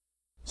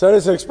So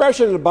there's an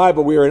expression in the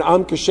Bible, we are an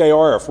am kashay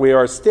orif. We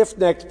are a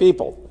stiff-necked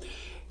people.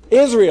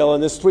 Israel,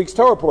 in this week's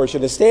Torah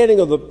portion, is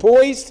standing on the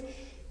poised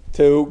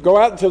to go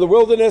out into the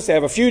wilderness. They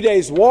have a few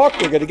days' walk.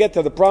 They're going to get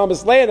to the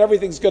promised land.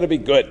 Everything's going to be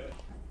good.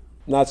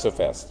 Not so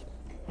fast.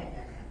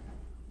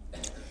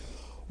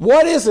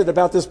 What is it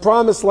about this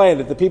promised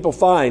land that the people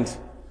find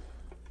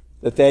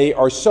that they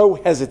are so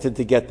hesitant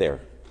to get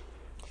there?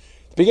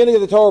 At the beginning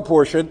of the Torah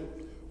portion,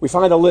 we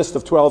find a list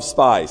of 12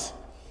 spies.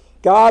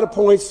 God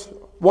appoints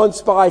one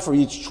spy for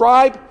each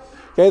tribe.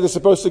 Okay, they're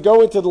supposed to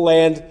go into the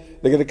land.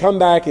 They're going to come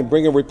back and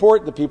bring a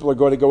report. The people are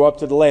going to go up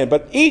to the land.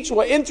 But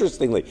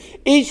interestingly,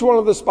 each one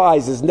of the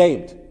spies is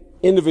named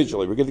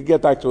individually. We're going to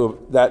get back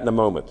to that in a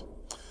moment.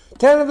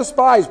 10 of the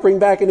spies bring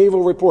back an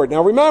evil report.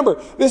 Now remember,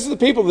 this is the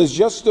people that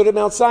just stood at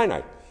Mount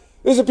Sinai.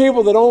 This is the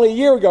people that only a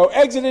year ago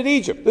exited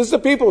Egypt. This is the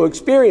people who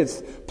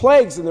experienced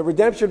plagues and the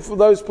redemption from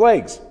those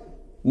plagues.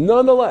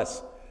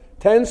 Nonetheless,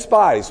 10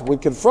 spies, when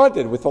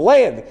confronted with the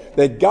land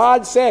that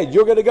God said,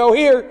 you're going to go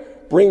here,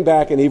 bring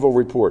back an evil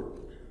report.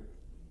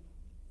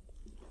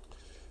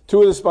 2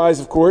 of the spies,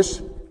 of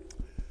course,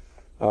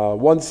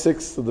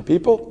 1/6 of the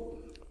people,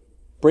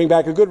 bring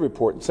back a good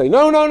report and say,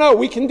 no,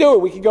 we can do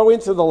it. We can go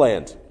into the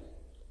land.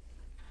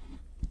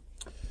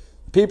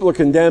 People are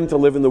condemned to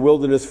live in the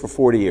wilderness for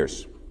 40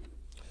 years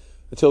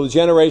until the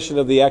generation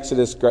of the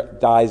Exodus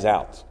dies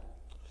out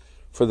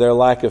for their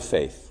lack of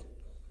faith.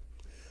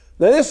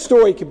 Now, this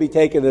story can be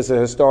taken as a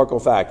historical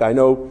fact. I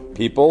know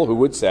people who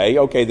would say,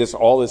 okay,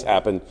 all this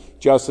happened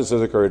just as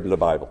it occurred in the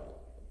Bible.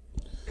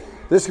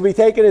 This can be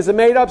taken as a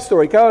made-up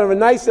story, kind of a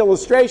nice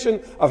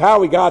illustration of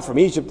how we got from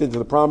Egypt into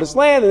the Promised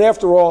Land. And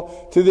after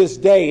all, to this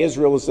day,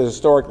 Israel is the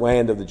historic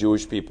land of the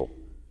Jewish people.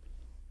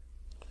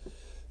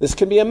 This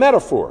can be a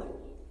metaphor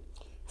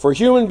for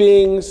human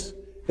beings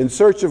in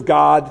search of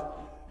God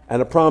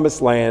and a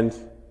promised land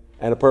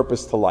and a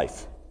purpose to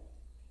life.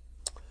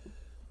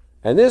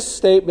 And this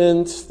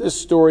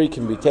story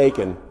can be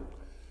taken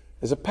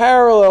as a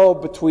parallel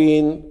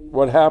between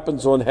what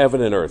happens on heaven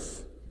and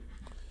earth.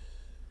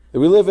 That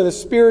we live in a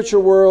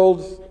spiritual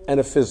world and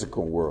a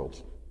physical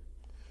world.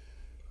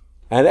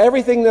 And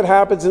everything that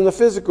happens in the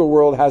physical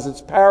world has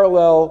its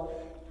parallel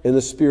in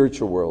the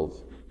spiritual world.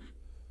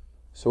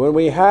 So when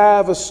we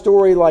have a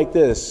story like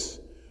this,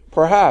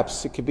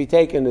 perhaps it could be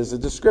taken as a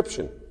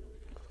description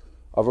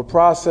of a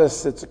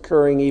process that's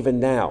occurring even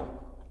now.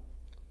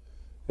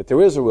 That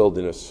there is a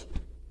wilderness,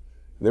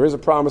 and there is a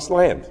promised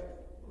land,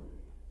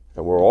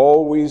 and we're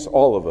always,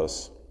 all of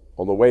us,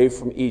 on the way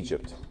from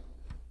Egypt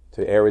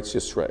to Eretz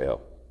Yisrael.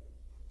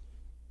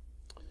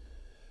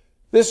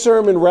 This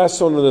sermon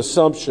rests on an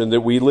assumption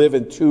that we live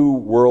in 2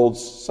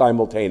 worlds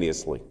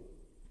simultaneously.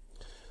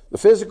 The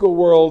physical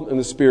world and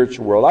the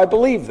spiritual world. I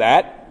believe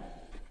that.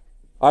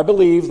 I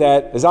believe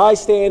that as I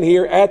stand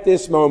here at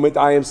this moment,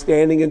 I am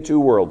standing in 2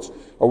 worlds.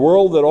 A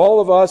world that all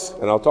of us,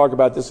 and I'll talk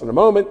about this in a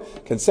moment,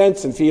 can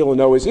sense and feel and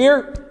know is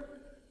here.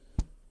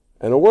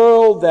 And a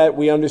world that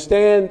we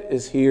understand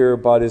is here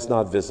but is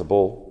not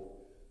visible.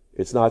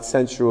 It's not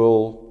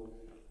sensual.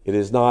 It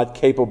is not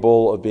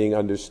capable of being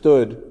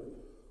understood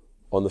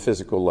on the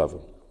physical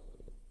level.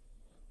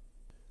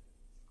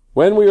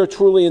 When we are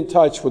truly in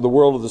touch with the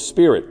world of the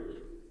Spirit,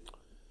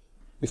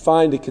 we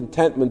find a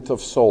contentment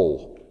of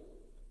soul.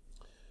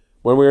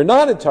 When we are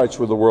not in touch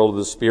with the world of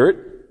the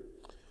Spirit,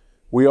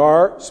 we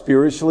are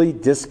spiritually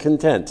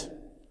discontent.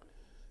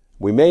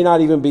 We may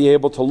not even be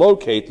able to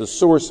locate the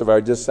source of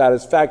our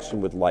dissatisfaction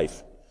with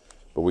life,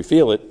 but we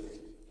feel it.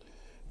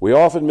 We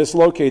often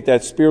mislocate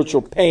that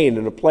spiritual pain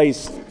in a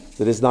place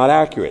that is not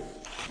accurate.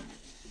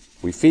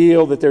 We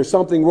feel that there's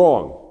something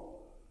wrong.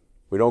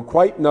 We don't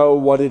quite know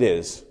what it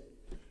is.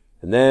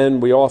 And then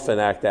we often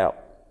act out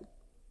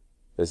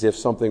as if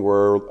something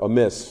were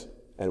amiss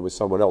and it was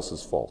someone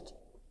else's fault.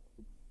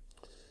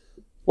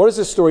 What does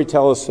this story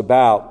tell us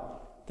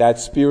about that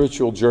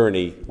spiritual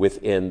journey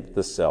within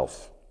the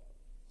self?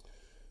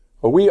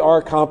 Well, we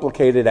are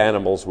complicated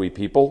animals, we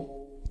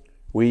people,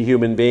 we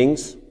human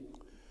beings.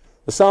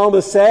 The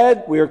psalmist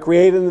said we are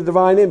created in the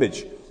divine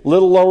image, a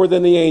little lower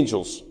than the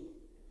angels.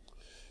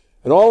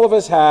 And all of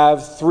us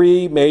have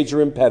 3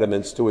 major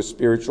impediments to a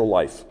spiritual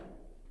life.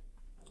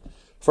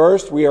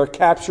 First, we are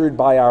captured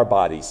by our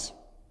bodies.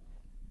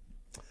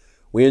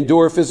 We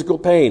endure physical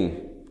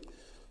pain.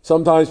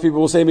 Sometimes people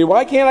will say to me,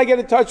 why can't I get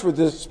in touch with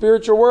the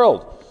spiritual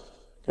world?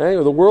 Okay,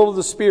 or the world of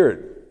the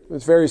Spirit.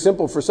 It's very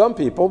simple for some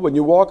people. When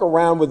you walk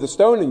around with a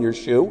stone in your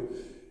shoe,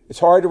 it's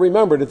hard to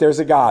remember that there's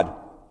a God.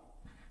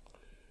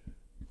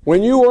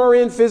 When you are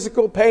in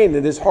physical pain,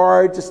 it is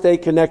hard to stay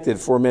connected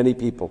for many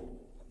people.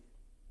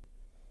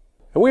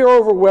 And we are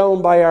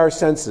overwhelmed by our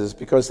senses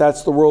because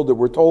that's the world that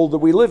we're told that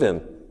we live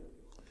in.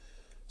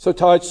 So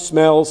touch,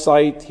 smell,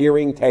 sight,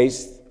 hearing,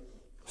 taste,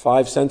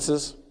 5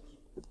 senses.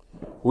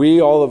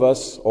 We, all of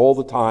us, all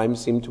the time,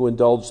 seem to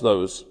indulge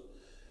those.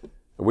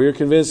 And we are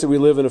convinced that we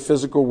live in a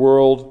physical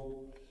world.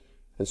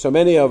 And so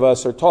many of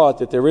us are taught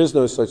that there is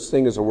no such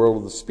thing as a world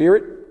of the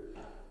Spirit.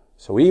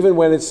 So even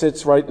when it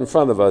sits right in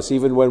front of us,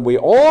 even when we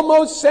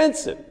almost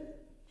sense it,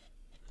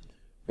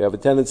 we have a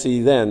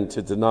tendency then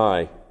to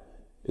deny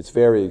its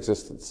very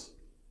existence.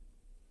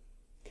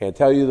 Can't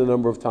tell you the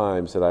number of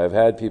times that I have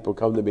had people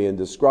come to me and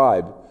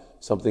describe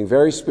something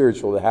very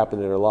spiritual that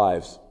happened in their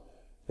lives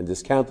and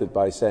discount it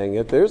by saying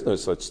that there's no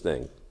such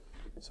thing,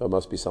 so it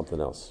must be something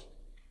else.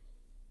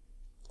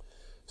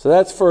 So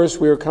that's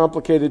first, we are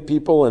complicated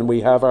people and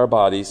we have our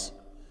bodies.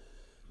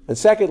 And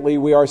secondly,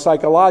 we are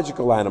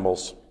psychological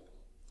animals.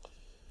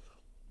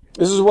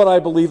 This is what I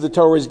believe the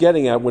Torah is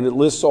getting at when it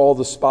lists all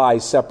the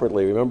spies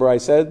separately. Remember I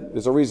said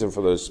there's a reason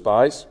for those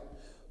spies.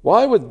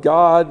 Why would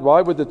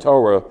the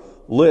Torah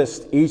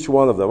list each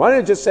one of them? Why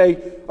didn't it just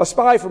say a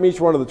spy from each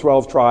one of the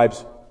 12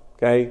 tribes?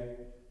 Okay?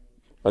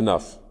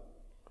 Enough.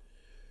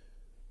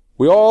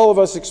 All of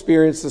us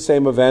experience the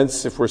same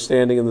events if we're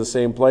standing in the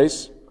same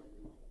place.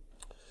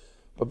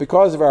 But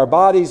because of our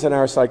bodies and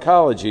our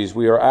psychologies,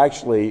 we are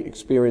actually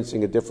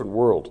experiencing a different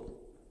world.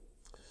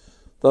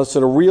 Thus,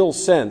 in a real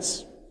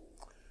sense,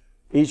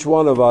 each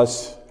one of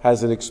us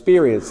has an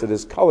experience that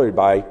is colored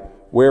by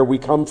where we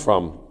come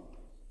from.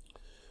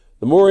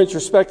 The more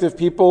introspective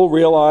people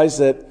realize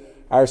that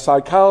our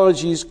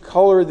psychologies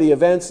color the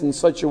events in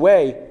such a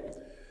way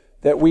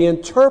that we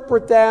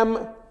interpret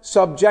them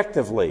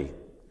subjectively.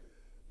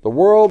 The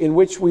world in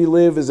which we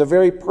live is a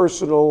very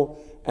personal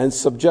and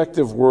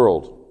subjective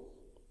world.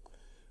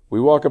 We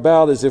walk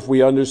about as if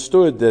we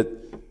understood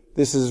that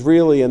this is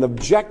really an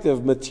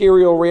objective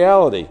material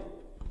reality,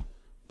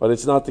 but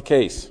it's not the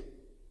case.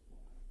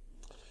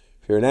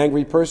 If you're an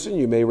angry person,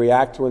 you may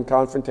react to a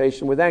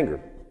confrontation with anger.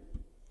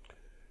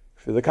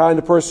 If you're the kind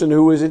of person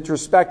who is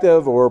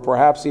introspective or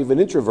perhaps even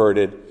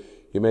introverted,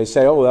 you may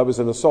say, oh, that was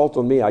an assault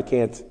on me. I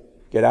can't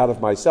get out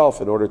of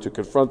myself in order to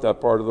confront that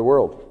part of the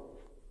world.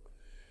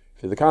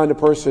 If you're the kind of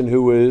person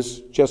who is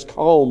just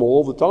calm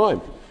all the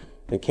time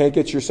and can't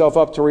get yourself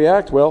up to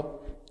react, well,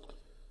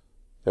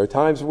 there are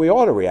times when we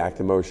ought to react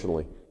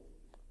emotionally.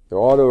 There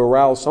ought to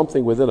arouse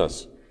something within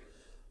us.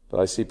 But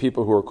I see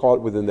people who are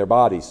caught within their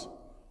bodies,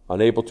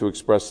 unable to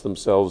express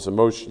themselves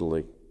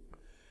emotionally.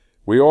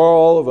 We are,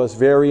 all of us,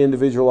 very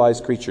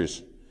individualized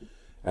creatures,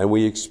 and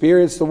we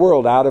experience the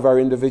world out of our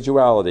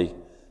individuality,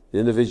 the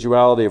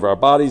individuality of our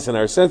bodies and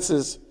our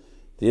senses,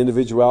 the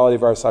individuality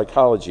of our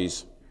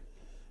psychologies.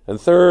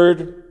 And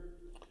third,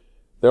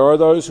 there are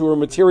those who are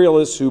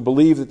materialists who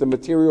believe that the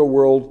material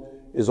world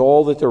is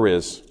all that there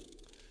is.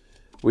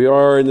 We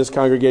are, in this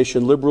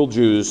congregation, liberal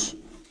Jews,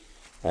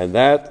 and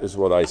that is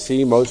what I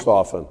see most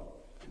often.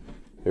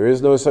 There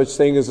is no such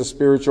thing as a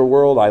spiritual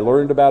world. I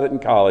learned about it in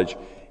college.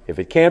 If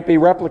it can't be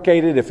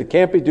replicated, if it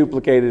can't be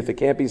duplicated, if it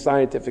can't be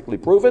scientifically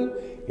proven,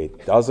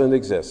 it doesn't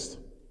exist.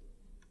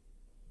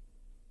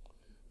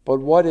 But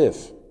what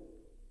if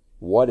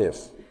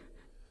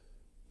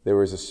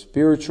there is a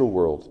spiritual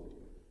world,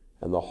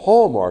 and the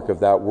hallmark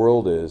of that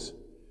world is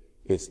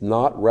it's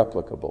not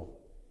replicable.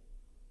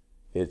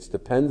 It's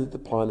dependent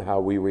upon how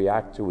we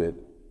react to it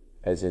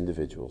as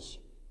individuals.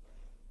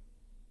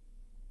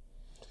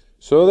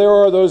 So there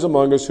are those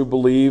among us who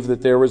believe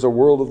that there is a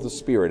world of the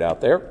Spirit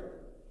out there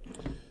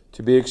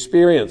to be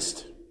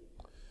experienced,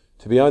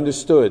 to be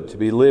understood, to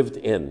be lived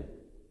in.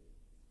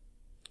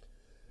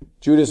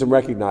 Judaism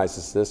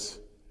recognizes this,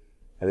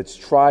 and it's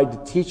tried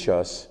to teach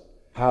us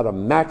how to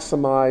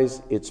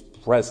maximize its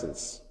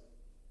presence.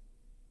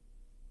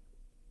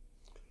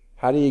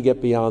 How do you get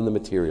beyond the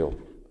material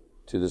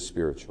to the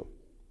spiritual?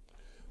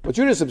 But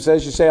Judaism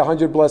says you say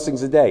 100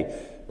 blessings a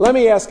day. Let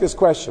me ask this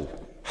question.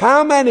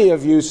 How many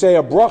of you say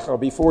a bracha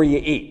before you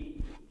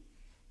eat?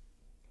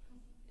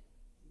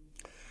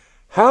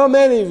 How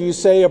many of you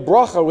say a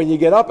bracha when you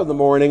get up in the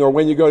morning or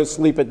when you go to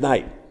sleep at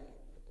night?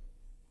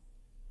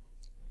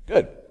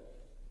 Good.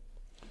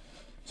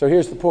 So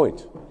here's the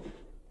point.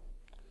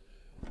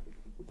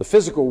 The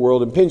physical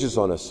world impinges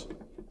on us.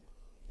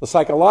 The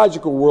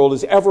psychological world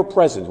is ever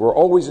present. We're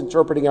always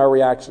interpreting our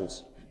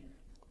reactions.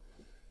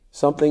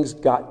 Something's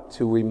got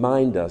to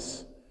remind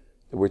us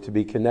that we're to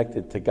be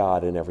connected to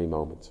God in every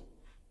moment.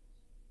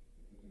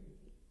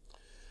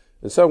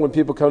 And so when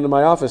people come to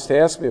my office to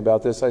ask me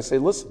about this, I say,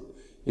 listen,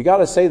 you got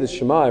to say the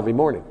Shema every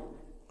morning.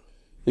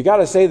 You got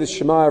to say the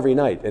Shema every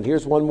night. And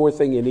here's one more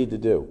thing you need to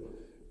do.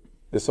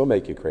 This will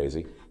make you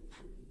crazy.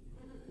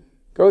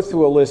 Go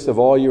through a list of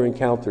all your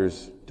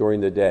encounters during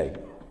the day.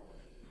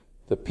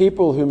 The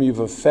people whom you've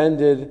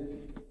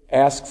offended,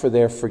 ask for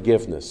their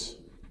forgiveness.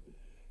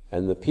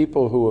 And the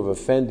people who have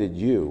offended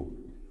you,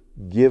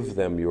 give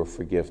them your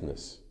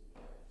forgiveness,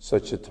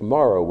 such that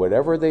tomorrow,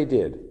 whatever they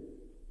did,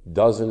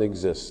 doesn't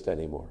exist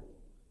anymore.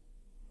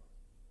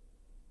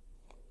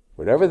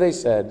 Whatever they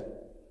said,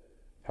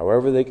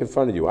 however they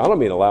confronted you, I don't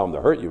mean allow them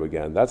to hurt you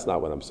again. That's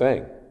not what I'm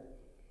saying.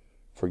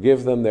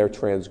 Forgive them their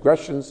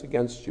transgressions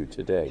against you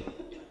today.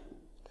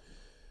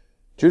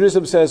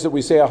 Judaism says that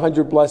we say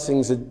 100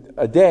 blessings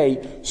a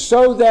day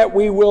so that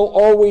we will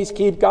always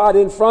keep God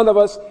in front of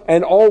us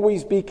and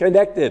always be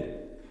connected.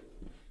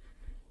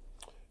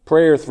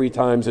 Prayer 3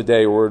 times a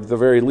day, or at the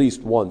very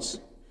least once.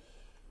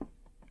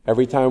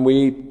 Every time we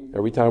eat,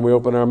 every time we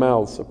open our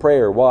mouths, a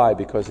prayer. Why?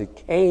 Because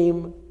it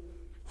came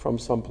from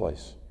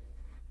someplace.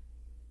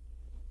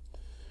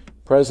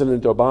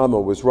 President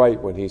Obama was right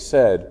when he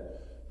said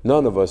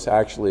none of us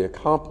actually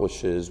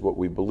accomplishes what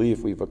we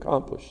believe we've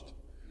accomplished.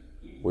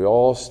 We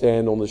all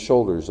stand on the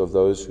shoulders of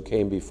those who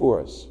came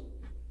before us.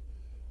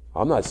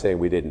 I'm not saying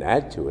we didn't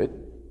add to it.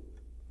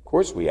 Of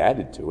course we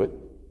added to it.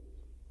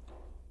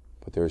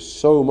 But there's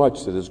so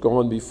much that has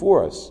gone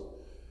before us.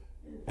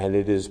 And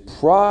it is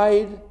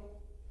pride,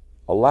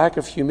 a lack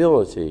of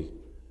humility,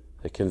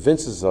 that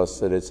convinces us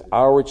that it's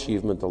our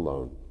achievement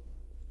alone.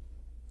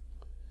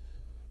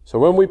 So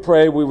when we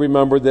pray, we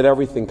remember that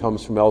everything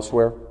comes from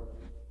elsewhere.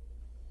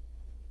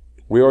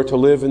 We are to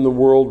live in the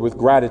world with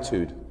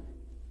gratitude.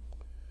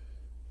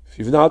 If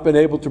you've not been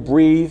able to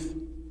breathe,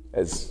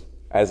 as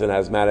an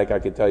asthmatic, I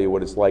can tell you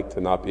what it's like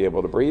to not be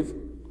able to breathe.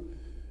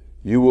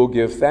 You will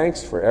give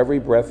thanks for every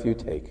breath you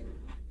take.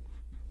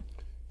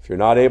 If you're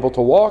not able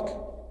to walk,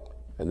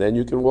 and then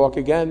you can walk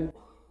again,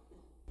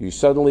 you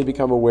suddenly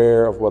become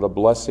aware of what a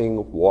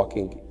blessing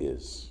walking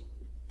is.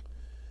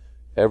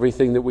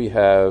 Everything that we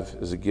have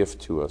is a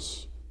gift to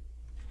us.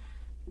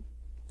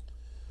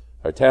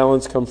 Our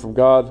talents come from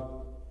God.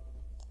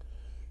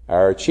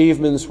 Our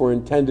achievements were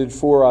intended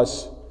for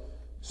us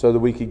so that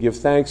we could give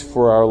thanks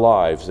for our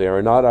lives. They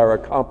are not our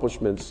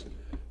accomplishments.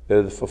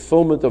 They're the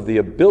fulfillment of the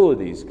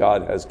abilities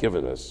God has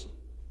given us.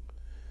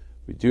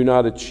 We do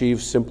not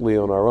achieve simply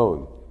on our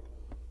own.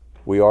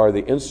 We are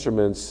the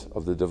instruments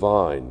of the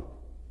divine.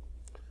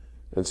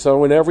 And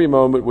so in every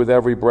moment, with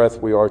every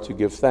breath, we are to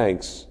give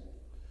thanks.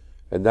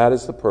 And that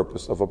is the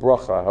purpose of a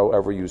bracha,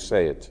 however you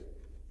say it.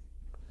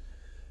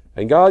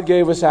 And God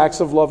gave us acts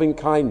of loving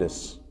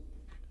kindness.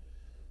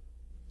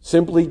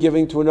 Simply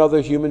giving to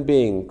another human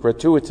being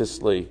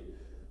gratuitously,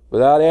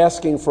 without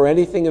asking for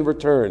anything in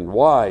return.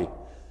 Why?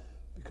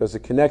 Because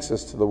it connects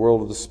us to the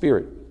world of the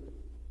Spirit.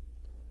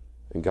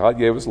 And God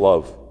gave us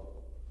love.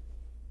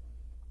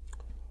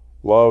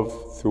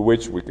 Love through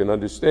which we can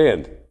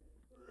understand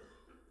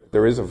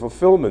there is a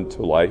fulfillment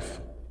to life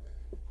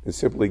in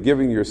simply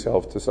giving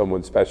yourself to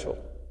someone special.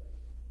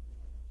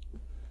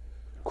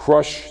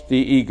 Crush the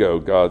ego,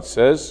 God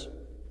says,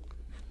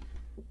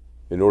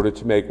 in order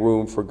to make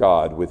room for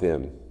God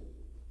within.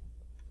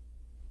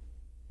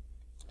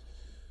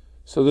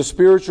 So the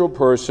spiritual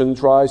person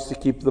tries to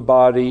keep the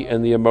body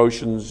and the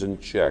emotions in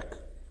check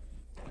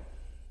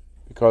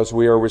because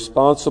we are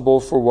responsible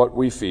for what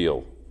we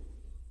feel.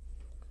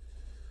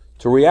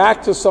 To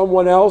react to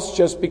someone else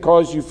just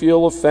because you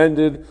feel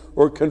offended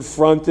or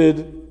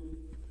confronted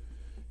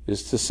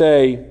is to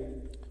say,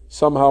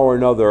 somehow or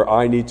another,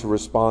 I need to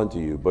respond to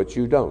you, but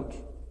you don't.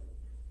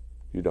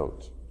 You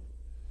don't.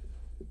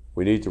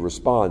 We need to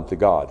respond to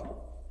God.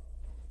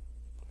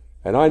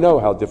 And I know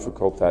how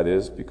difficult that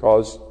is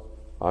because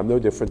I'm no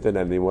different than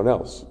anyone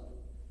else.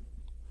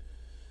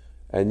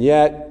 And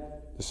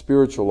yet, the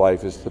spiritual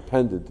life is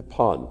dependent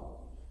upon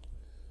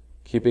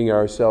keeping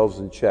ourselves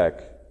in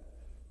check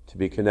to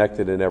be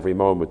connected in every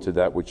moment to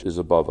that which is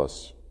above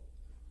us.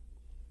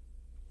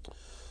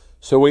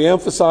 So we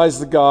emphasize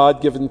the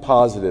God-given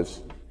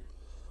positives,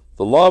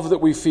 the love that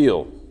we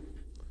feel,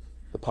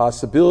 the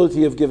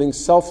possibility of giving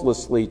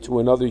selflessly to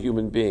another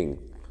human being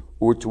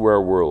or to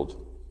our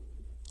world.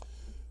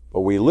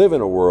 But we live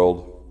in a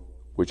world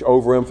which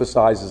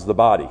overemphasizes the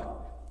body,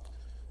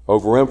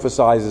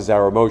 overemphasizes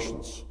our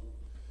emotions,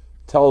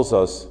 tells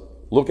us,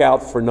 look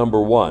out for number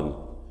one,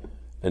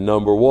 and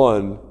number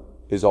one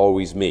is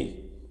always me.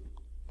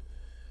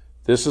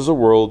 This is a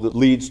world that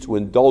leads to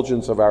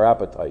indulgence of our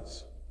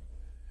appetites.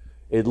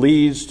 It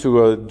leads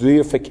to a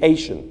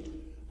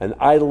deification, an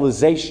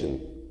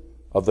idolization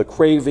of the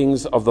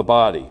cravings of the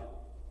body.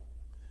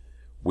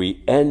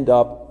 We end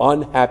up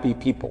unhappy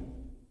people,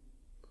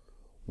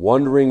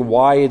 wondering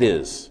why it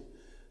is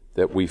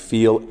that we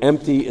feel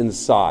empty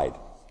inside,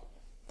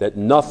 that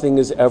nothing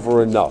is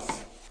ever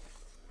enough,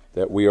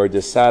 that we are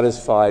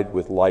dissatisfied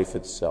with life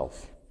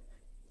itself.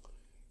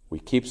 We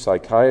keep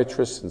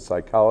psychiatrists and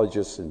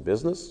psychologists in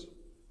business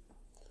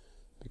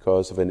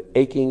because of an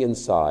aching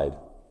inside,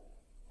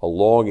 a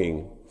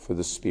longing for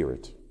the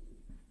spirit.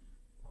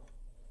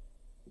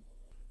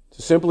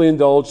 To simply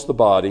indulge the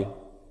body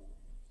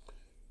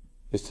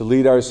is to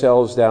lead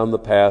ourselves down the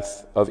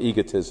path of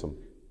egotism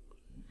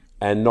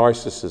and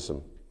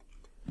narcissism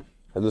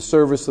and the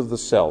service of the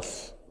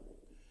self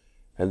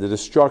and the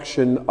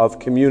destruction of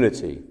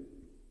community,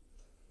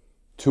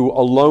 to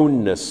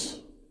aloneness,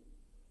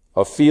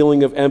 a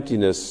feeling of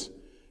emptiness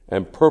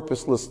and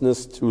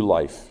purposelessness to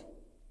life.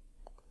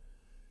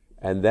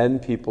 And then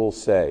people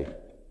say,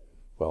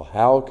 well,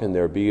 how can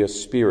there be a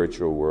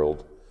spiritual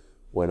world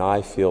when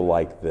I feel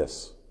like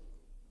this?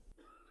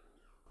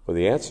 Well,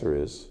 the answer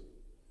is,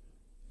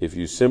 if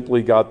you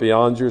simply got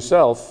beyond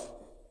yourself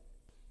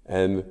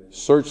and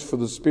searched for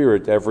the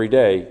Spirit every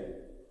day,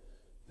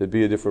 there'd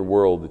be a different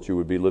world that you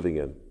would be living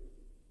in.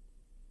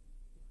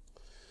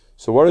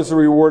 So what is the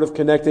reward of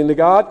connecting to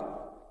God?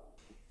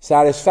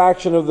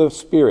 Satisfaction of the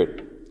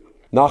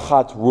Spirit,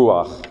 nachat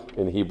ruach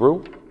in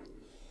Hebrew.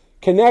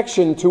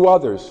 Connection to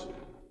others,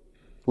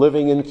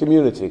 living in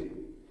community.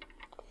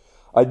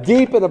 A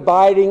deep and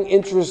abiding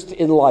interest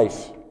in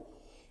life,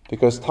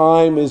 because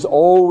time is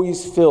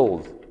always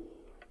filled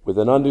with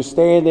an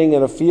understanding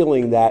and a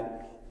feeling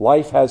that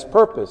life has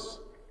purpose,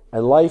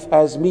 and life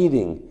has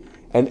meaning,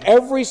 and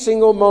every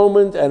single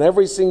moment and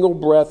every single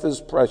breath is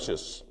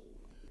precious.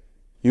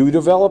 You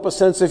develop a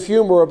sense of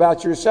humor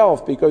about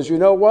yourself because you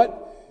know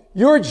what?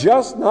 You're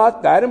just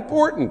not that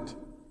important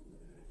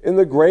in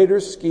the greater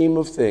scheme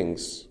of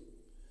things.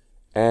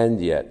 And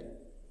yet,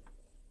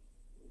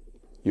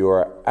 you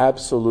are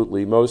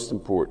absolutely most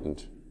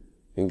important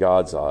in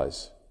God's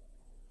eyes.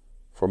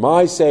 For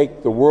my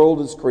sake, the world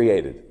is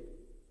created,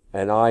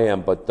 and I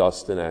am but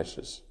dust and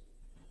ashes.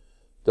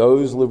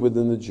 Those live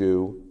within the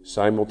Jew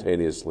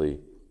simultaneously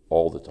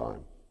all the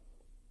time.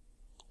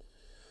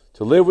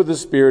 To live with the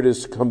Spirit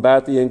is to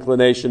combat the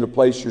inclination to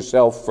place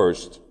yourself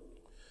first,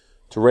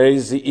 to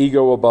raise the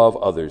ego above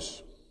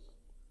others.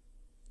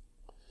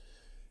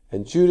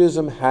 And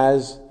Judaism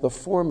has the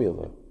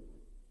formula.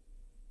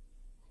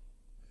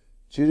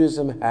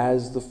 Judaism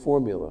has the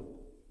formula.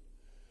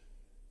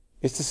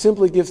 It's to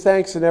simply give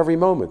thanks in every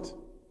moment,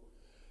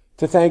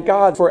 to thank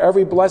God for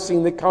every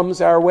blessing that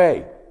comes our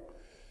way,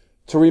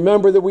 to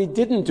remember that we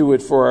didn't do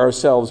it for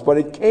ourselves, but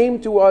it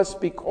came to us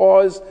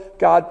because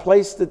God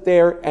placed it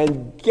there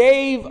and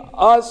gave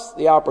us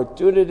the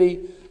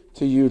opportunity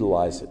to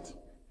utilize it.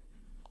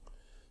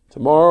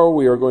 Tomorrow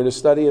we are going to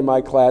study in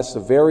my class a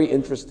very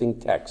interesting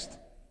text.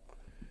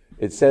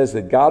 It says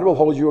that God will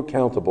hold you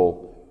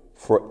accountable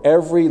for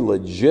every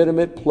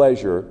legitimate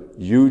pleasure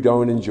you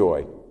don't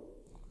enjoy.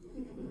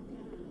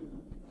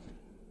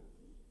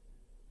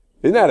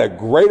 Isn't that a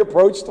great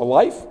approach to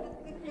life?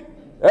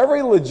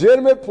 Every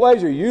legitimate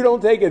pleasure you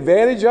don't take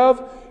advantage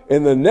of,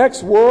 in the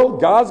next world,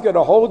 God's going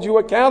to hold you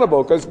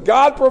accountable because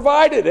God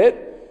provided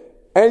it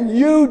and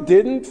you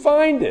didn't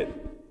find it.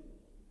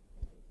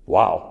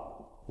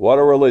 Wow, what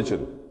a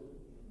religion.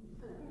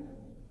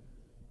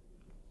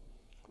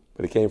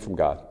 But it came from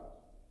God.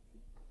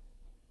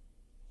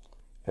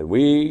 And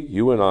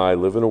you and I,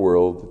 live in a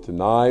world that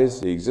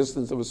denies the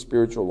existence of a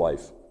spiritual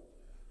life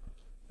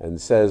and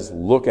says,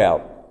 look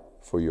out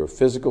for your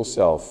physical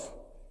self,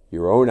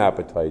 your own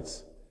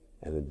appetites,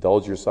 and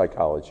indulge your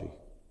psychology.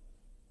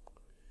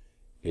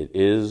 It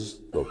is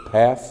the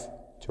path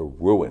to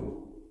ruin.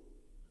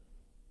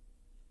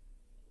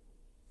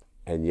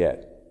 And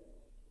yet,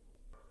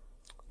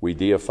 we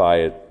deify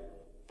it.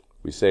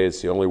 We say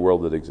it's the only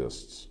world that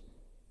exists.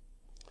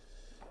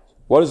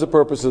 What is the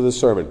purpose of this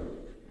sermon?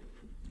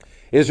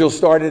 Israel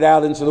started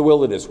out into the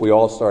wilderness. We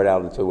all start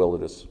out into the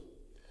wilderness.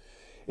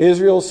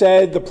 Israel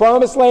said, the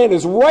promised land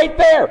is right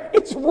there.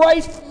 It's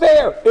right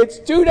there. It's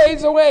 2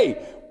 days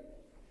away.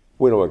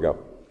 We don't want to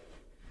go.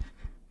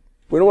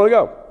 We don't want to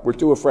go. We're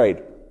too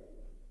afraid.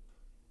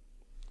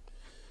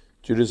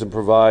 Judaism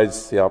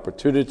provides the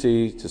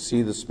opportunity to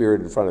see the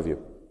Spirit in front of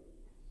you,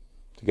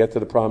 to get to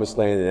the promised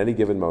land at any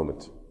given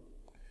moment.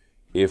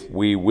 If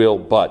we will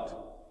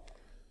but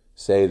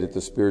say that the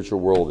spiritual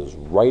world is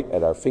right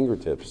at our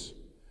fingertips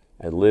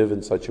and live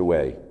in such a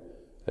way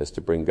as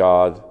to bring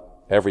God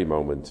every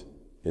moment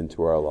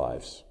into our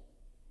lives.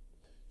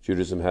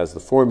 Judaism has the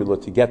formula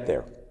to get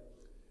there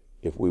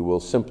if we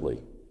will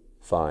simply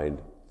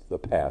find the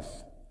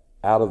path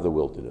out of the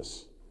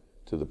wilderness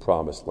to the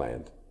promised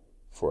land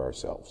for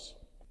ourselves.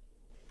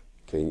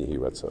 Can you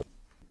hear what's up?